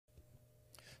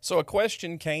So a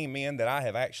question came in that I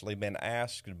have actually been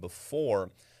asked before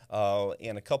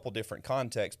in a couple different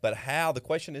contexts. But how the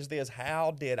question is this: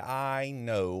 how did I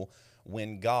know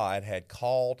when God had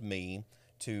called me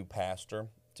to pastor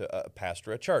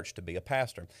a church, to be a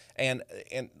pastor? And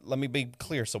let me be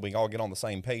clear so we all get on the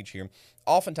same page here.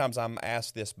 Oftentimes I'm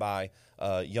asked this by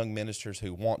young ministers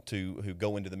who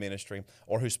go into the ministry,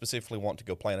 or who specifically want to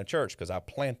go plant a church, because I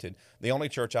planted the only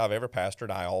church I've ever pastored.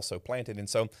 I also planted, and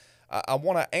so I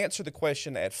want to answer the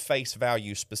question at face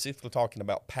value, specifically talking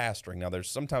about pastoring. Now, there's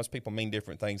sometimes people mean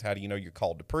different things. How do you know you're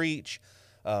called to preach?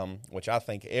 Which I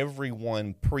think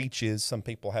everyone preaches. Some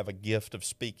people have a gift of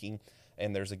speaking,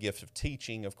 and there's a gift of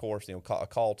teaching, of course, a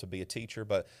call to be a teacher,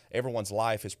 but everyone's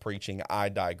life is preaching. I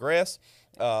digress.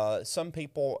 Some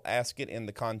people ask it in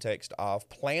the context of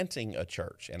planting a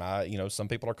church, and some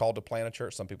people are called to plant a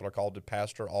church. Some people are called to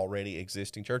pastor already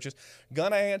existing churches.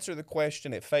 Gonna answer the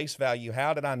question at face value: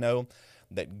 how did I know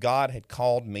that God had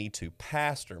called me to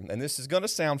pastor? And this is going to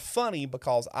sound funny,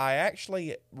 because I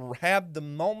actually had the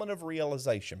moment of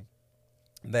realization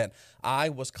that I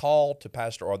was called to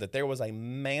pastor, or that there was a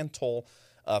mantle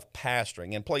of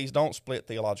pastoring. And please don't split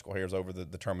theological hairs over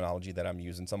the terminology that I'm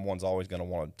using. Someone's always going to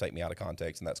want to take me out of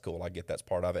context, and that's cool. I get that's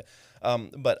part of it.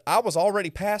 But I was already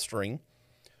pastoring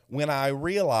when I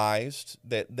realized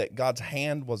that God's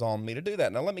hand was on me to do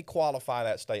that. Now, let me qualify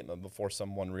that statement before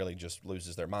someone really just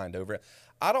loses their mind over it.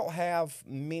 I don't have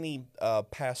many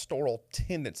pastoral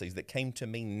tendencies that came to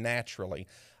me naturally.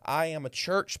 I am a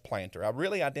church planter. I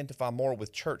really identify more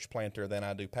with church planter than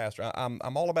I do pastor. I'm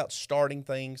all about starting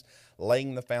things,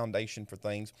 laying the foundation for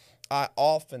things. I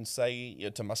often say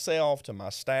to myself, to my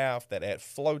staff, that at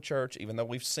Flow Church, even though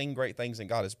we've seen great things and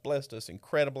God has blessed us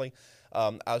incredibly,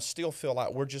 I still feel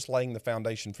like we're just laying the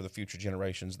foundation for the future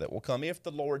generations that will come if the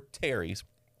Lord tarries.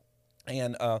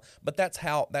 And but that's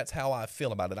how I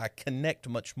feel about it. I connect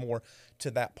much more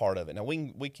to that part of it. Now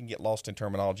we can get lost in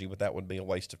terminology, but that would be a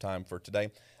waste of time for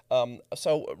today.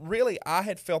 So really, I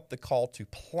had felt the call to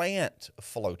plant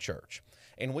Flow Church,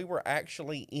 and we were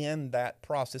actually in that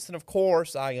process. And of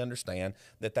course, I understand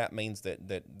that means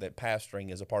that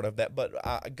pastoring is a part of that.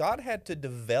 But God had to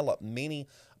develop many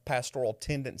pastoral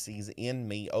tendencies in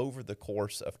me over the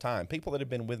course of time. People that have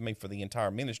been with me for the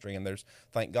entire ministry, and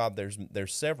thank God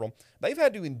there's several, they've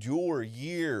had to endure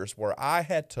years where I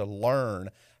had to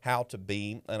learn how to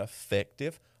be an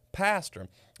effective pastor.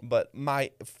 But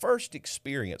my first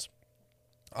experience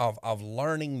of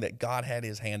learning that God had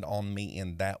his hand on me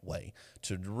in that way,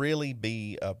 to really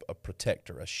be a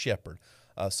protector, a shepherd,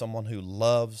 someone who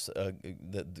loves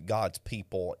God's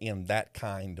people in that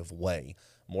kind of way,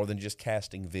 more than just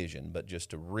casting vision, but just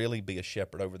to really be a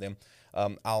shepherd over them.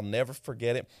 I'll never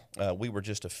forget it. We were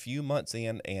just a few months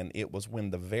in, and it was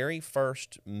when the very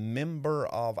first member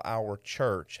of our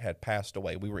church had passed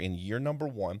away. We were in year number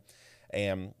 1.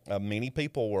 And many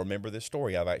people will remember this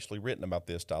story. I've actually written about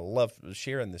this. I love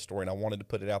sharing this story, and I wanted to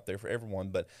put it out there for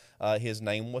everyone. But his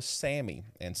name was Sammy,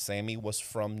 and Sammy was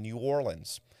from New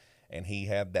Orleans, and he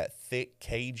had that thick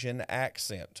Cajun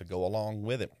accent to go along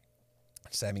with it.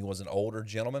 Sammy was an older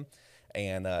gentleman,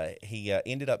 and he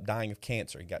ended up dying of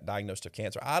cancer. He got diagnosed with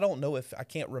cancer. I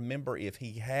can't remember if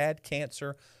he had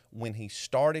cancer when he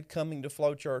started coming to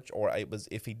Flow Church, or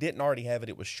if he didn't already have it,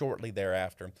 it was shortly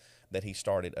thereafter that he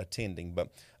started attending.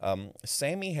 But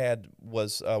Sammy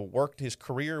his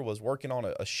career was working on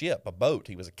a ship, a boat.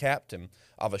 He was a captain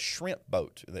of a shrimp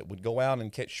boat that would go out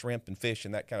and catch shrimp and fish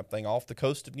and that kind of thing off the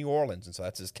coast of New Orleans. And so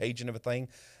that's as Cajun of a thing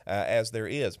as there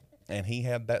is. And he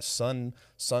had that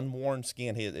sun-worn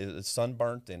skin, his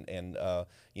sunburnt and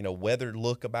weathered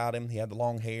look about him. He had the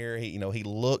long hair. He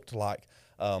looked like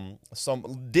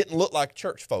didn't look like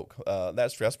church folk.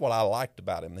 That's what I liked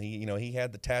about him. He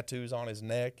had the tattoos on his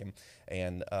neck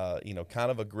and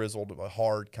kind of a grizzled,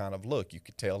 hard kind of look. You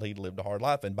could tell he'd lived a hard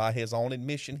life, and by his own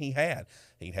admission, he'd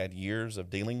had years of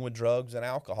dealing with drugs and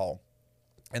alcohol.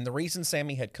 And the reason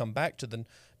Sammy had come back to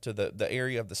the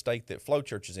area of the state that Flow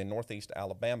Church is in, Northeast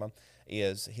Alabama,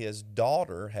 is his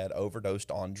daughter had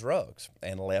overdosed on drugs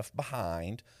and left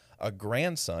behind a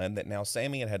grandson that now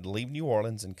Sammy had to leave New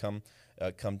Orleans and come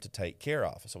to take care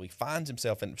of. So he finds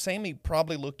himself, and Sammy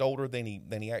probably looked older than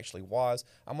he actually was.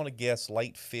 I'm going to guess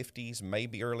late 50s,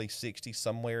 maybe early 60s,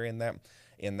 somewhere in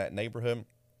that neighborhood.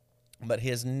 But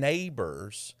his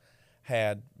neighbors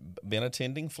had been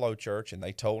attending Flow Church, and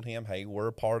they told him, "Hey, we're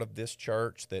a part of this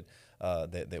church that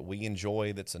we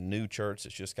enjoy. That's a new church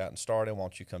that's just gotten started. Why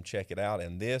don't you come check it out?"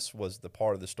 And this was the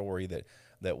part of the story that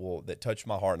touched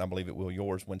my heart, and I believe it will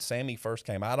yours. When Sammy first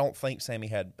came, I don't think Sammy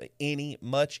had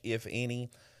much, if any,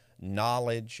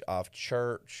 knowledge of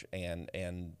church and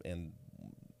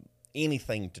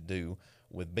anything to do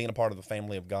with being a part of the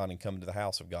family of God and coming to the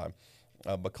house of God.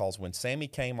 Because when Sammy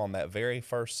came on that very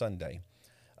first Sunday,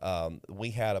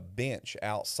 we had a bench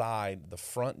outside the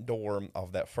front door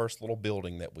of that first little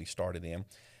building that we started in.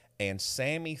 And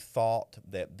Sammy thought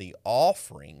that the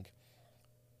offering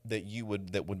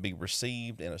that would be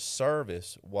received in a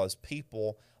service was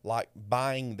people like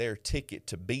buying their ticket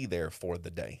to be there for the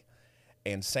day.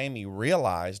 And Sammy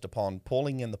realized upon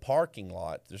pulling in the parking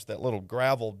lot, there's that little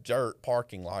gravel dirt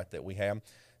parking lot that we have.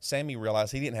 Sammy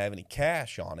realized he didn't have any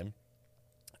cash on him,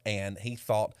 and he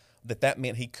thought that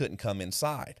meant he couldn't come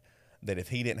inside. That if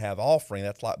he didn't have offering,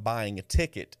 that's like buying a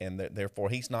ticket, and therefore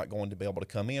he's not going to be able to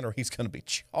come in, or he's going to be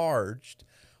charged.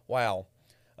 Wow,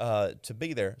 to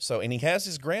be there. So, and he has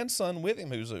his grandson with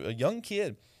him, who's a young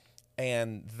kid.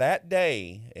 And that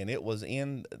day, and it was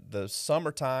in the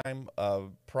summertime,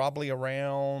 probably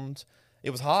around,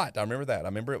 it was hot. I remember that. I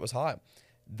remember it was hot.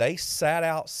 They sat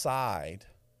outside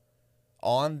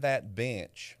on that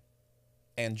bench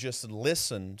and just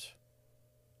listened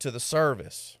to the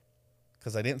service,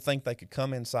 because they didn't think they could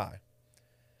come inside.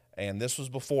 And this was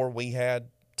before we had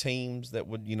teams that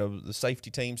would, the safety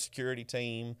team, security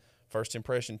team, first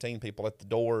impression team, people at the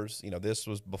doors. This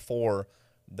was before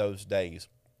those days.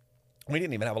 We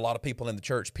didn't even have a lot of people in the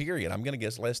church, period. I'm going to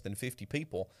guess less than 50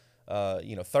 people,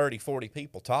 30, 40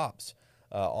 people tops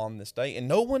on this day. And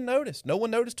no one noticed. No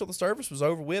one noticed till the service was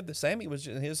over with that Sammy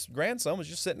his grandson was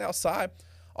just sitting outside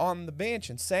on the bench.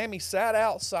 And Sammy sat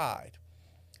outside.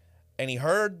 And he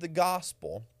heard the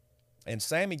gospel, and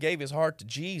Sammy gave his heart to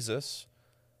Jesus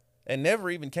and never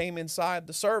even came inside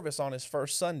the service on his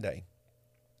first Sunday.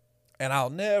 And I'll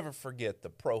never forget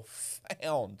the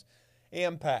profound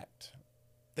impact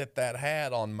that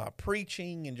had on my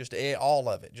preaching and just all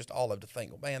of it, to think,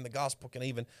 well, man, the gospel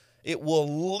it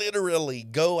will literally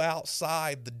go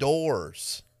outside the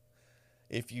doors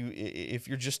if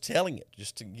you're just telling it,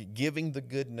 just giving the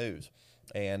good news.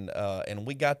 And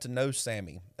we got to know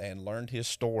Sammy and learned his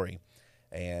story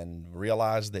and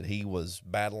realized that he was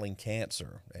battling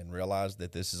cancer and realized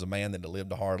that this is a man that had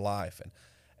lived a hard life.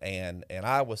 And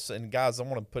guys, I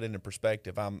want to put it in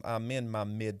perspective. I'm in my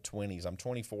mid-20s. I'm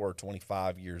 24 or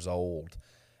 25 years old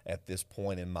at this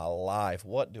point in my life.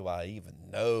 What do I even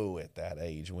know at that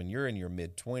age? When you're in your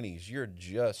mid-20s, you're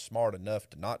just smart enough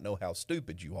to not know how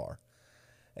stupid you are.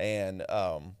 And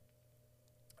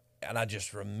I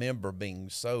just remember being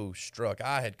so struck.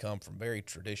 I had come from very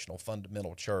traditional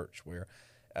fundamental church where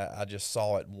I just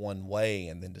saw it one way,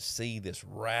 and then to see this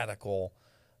radical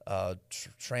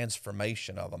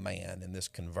transformation of a man and this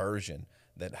conversion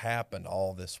that happened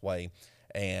all this way.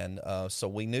 And so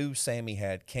we knew Sammy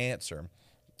had cancer,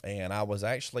 and I was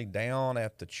actually down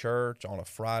at the church on a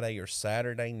Friday or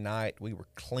Saturday night. We were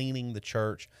cleaning the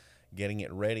church, getting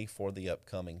it ready for the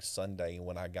upcoming Sunday,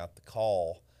 when I got the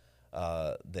call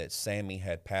that Sammy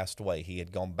had passed away. He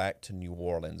had gone back to New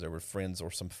Orleans. There were friends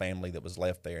or some family that was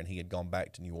left there, and he had gone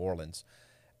back to New Orleans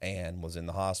and was in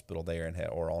the hospital there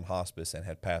or on hospice and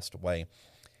had passed away.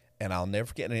 And I'll never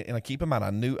forget. And I keep in mind,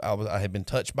 I had been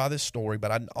touched by this story, but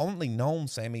I'd only known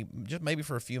Sammy just maybe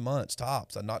for a few months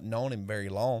tops. I'd not known him very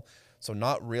long, so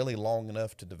not really long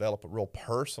enough to develop a real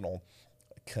personal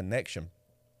connection.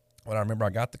 But I remember I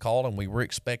got the call, and we were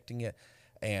expecting it.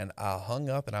 And I hung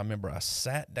up, and I remember I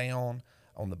sat down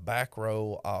on the back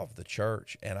row of the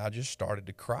church, and I just started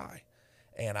to cry.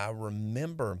 And I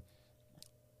remember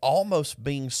almost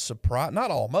being surprised, not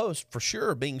almost, for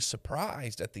sure, being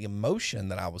surprised at the emotion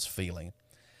that I was feeling.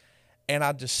 And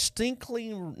I distinctly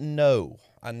know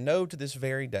to this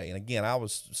very day, and again, I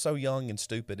was so young and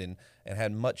stupid and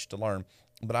had much to learn,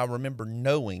 but I remember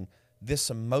knowing this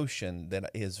emotion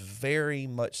that is very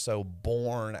much so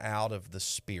born out of the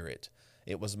Spirit.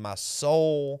 It was my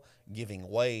soul giving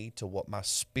way to what my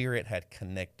spirit had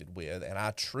connected with. And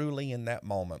I truly, in that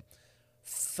moment,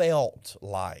 felt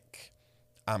like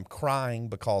I'm crying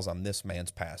because I'm this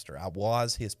man's pastor. I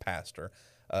was his pastor.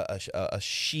 A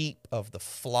sheep of the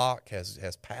flock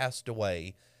has passed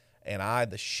away, and I,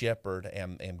 the shepherd,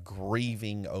 am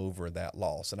grieving over that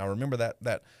loss. And I remember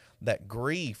that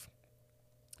grief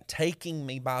taking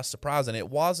me by surprise. And it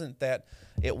wasn't that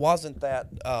I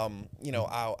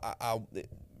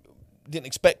didn't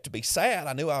expect to be sad.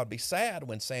 I knew I would be sad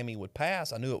when Sammy would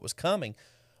pass. I knew it was coming,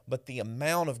 but the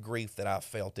amount of grief that I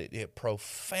felt, it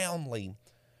profoundly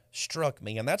struck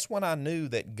me. And that's when I knew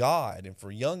that God, and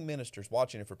for young ministers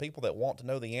watching, and for people that want to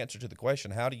know the answer to the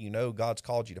question, how do you know God's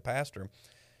called you to pastor?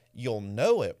 You'll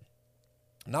know it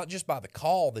not just by the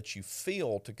call that you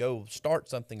feel to go start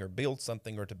something or build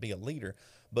something or to be a leader,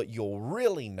 but you'll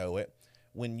really know it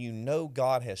when you know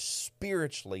God has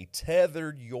spiritually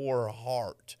tethered your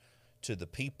heart to the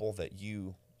people that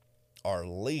you are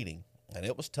leading. And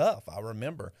it was tough. I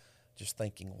remember just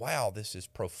thinking, wow, this has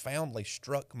profoundly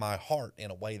struck my heart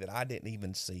in a way that I didn't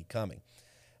even see coming.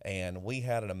 And we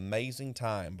had an amazing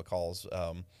time because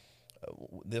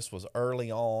this was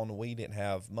early on. We didn't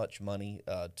have much money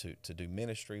to do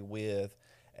ministry with,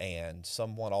 and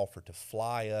someone offered to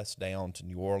fly us down to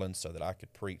New Orleans so that I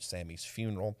could preach Sammy's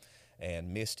funeral.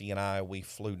 And Misty and I, we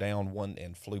flew down one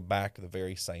and flew back the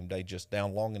very same day, just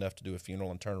down long enough to do a funeral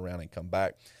and turn around and come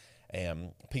back.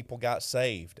 And people got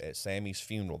saved at Sammy's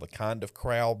funeral. The kind of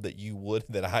crowd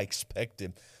that I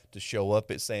expected to show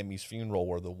up at Sammy's funeral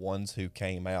were the ones who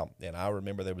came out. And I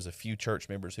remember there was a few church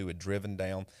members who had driven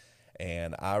down,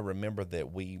 and I remember that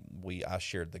I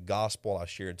shared the gospel. I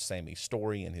shared Sammy's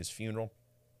story and his funeral.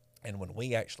 And when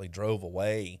we actually drove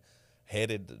away,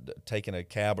 taking a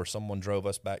cab, or someone drove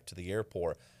us back to the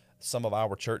airport, some of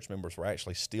our church members were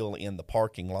actually still in the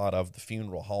parking lot of the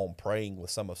funeral home praying with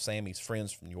some of Sammy's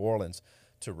friends from New Orleans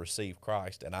to receive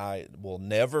Christ. And I will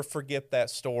never forget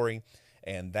that story.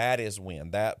 And that is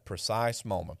when, that precise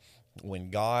moment,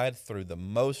 when God, through the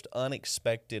most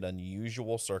unexpected,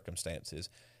 unusual circumstances,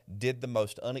 did the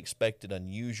most unexpected,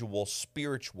 unusual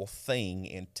spiritual thing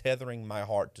in tethering my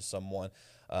heart to someone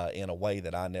in a way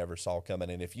that I never saw coming.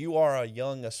 And if you are a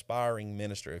young aspiring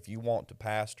minister, if you want to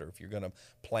pastor, if you're going to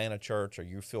plant a church, or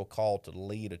you feel called to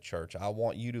lead a church, I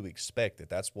want you to expect that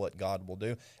that's what God will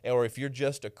do. Or if you're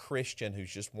just a Christian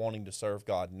who's just wanting to serve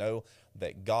God, know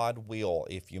that God will,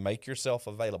 if you make yourself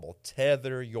available,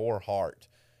 tether your heart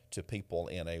to people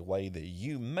in a way that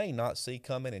you may not see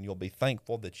coming, and you'll be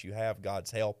thankful that you have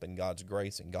God's help and God's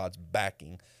grace and God's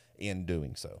backing in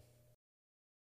doing so.